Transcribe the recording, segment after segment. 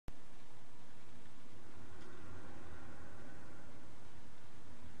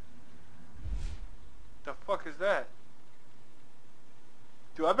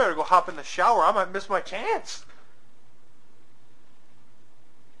I better go hop in the shower. I might miss my chance.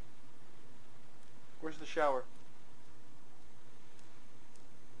 Where's the shower?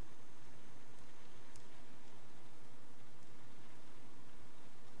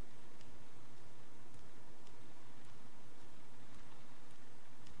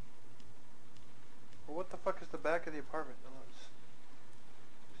 Well, what the fuck is the back of the apartment? No, it's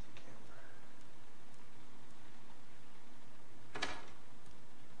the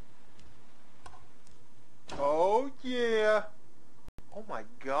camera. Oh yeah. Oh my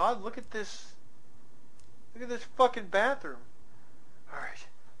god, look at this. Look at this fucking bathroom. Alright,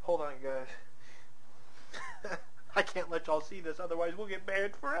 hold on guys. I can't let y'all see this, otherwise we'll get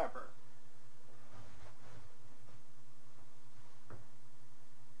banned forever.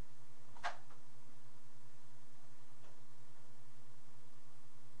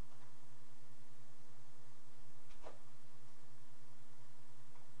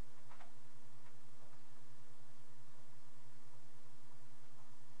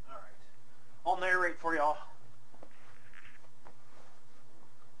 Alright, I'll narrate for y'all.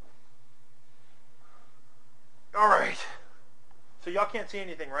 Alright, so y'all can't see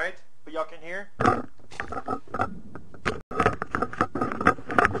anything, right? But y'all can hear?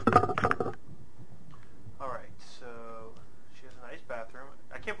 Alright, so she has a nice bathroom.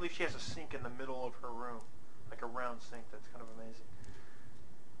 I can't believe she has a sink in the middle of her room. Like a round sink, that's kind of amazing.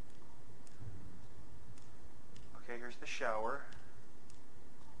 Okay, here's the shower.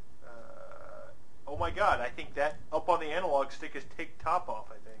 Oh my god, I think that up on the analog stick is take top off,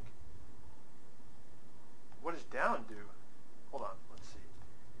 I think. What does down do? Hold on, let's see.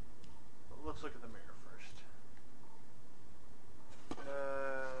 Let's look at the mirror first.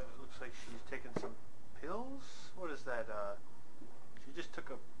 Looks like she's taking some pills? What is that? She just took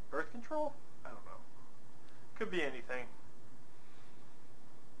a birth control? I don't know. Could be anything.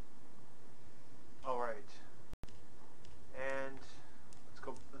 Alright. And let's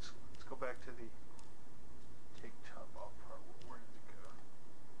go back to the take top off part. Where did it go?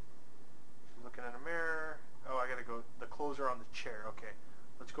 She's looking in a mirror. Oh, I gotta go. The clothes are on the chair. Okay,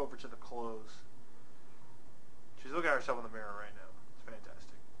 let's go over to the clothes. She's looking at herself in the mirror right now. It's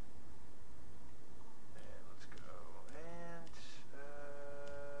fantastic. And let's go. And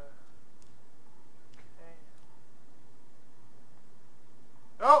okay.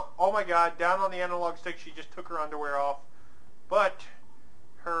 Oh my God! Down on the analog stick, she just took her underwear off, but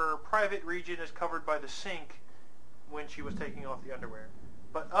her private region is covered by the sink when she was taking off the underwear.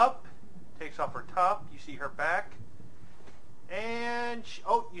 But up. Takes off her top, you see her back, and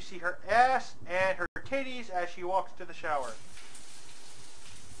you see her ass and her titties as she walks to the shower.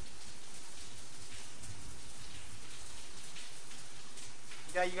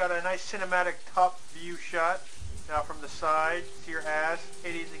 Yeah, you got a nice cinematic top view shot. Now from the side, see her ass,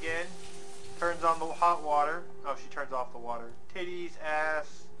 titties again, turns on the hot water. Oh, she turns off the water. Titties,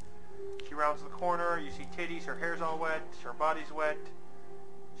 ass, she rounds the corner, you see titties, her hair's all wet, her body's wet.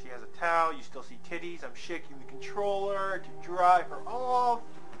 She has a towel, you still see titties. I'm shaking the controller to dry her off.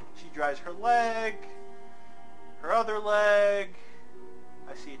 She dries her leg, her other leg.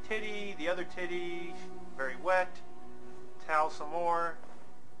 I see a titty, the other titty, very wet. Towel some more.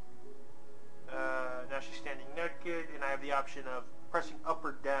 Now she's standing naked, and I have the option of pressing up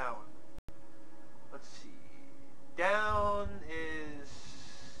or down. Let's see. Down is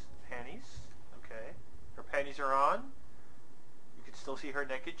panties. Okay. Her panties are on. Still see her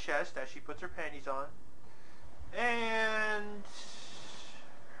naked chest as she puts her panties on, and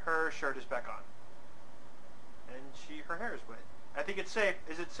her shirt is back on, and her hair is wet. I think it's safe.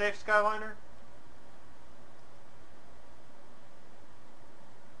 Is it safe, Skyliner?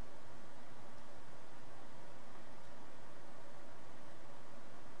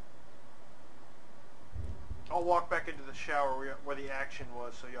 I'll walk back into the shower where the action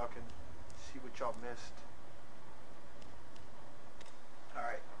was so y'all can see what y'all missed.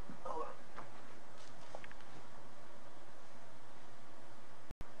 Alright, hold on.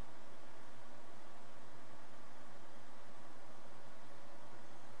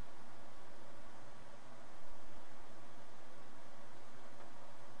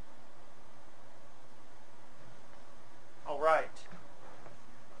 Alright.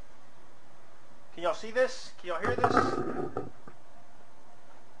 Can y'all see this? Can y'all hear this?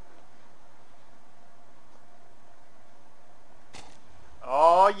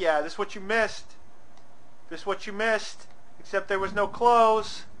 Oh yeah, this is what you missed. This is what you missed. Except there was no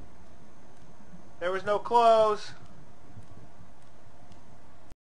clothes. There was no clothes.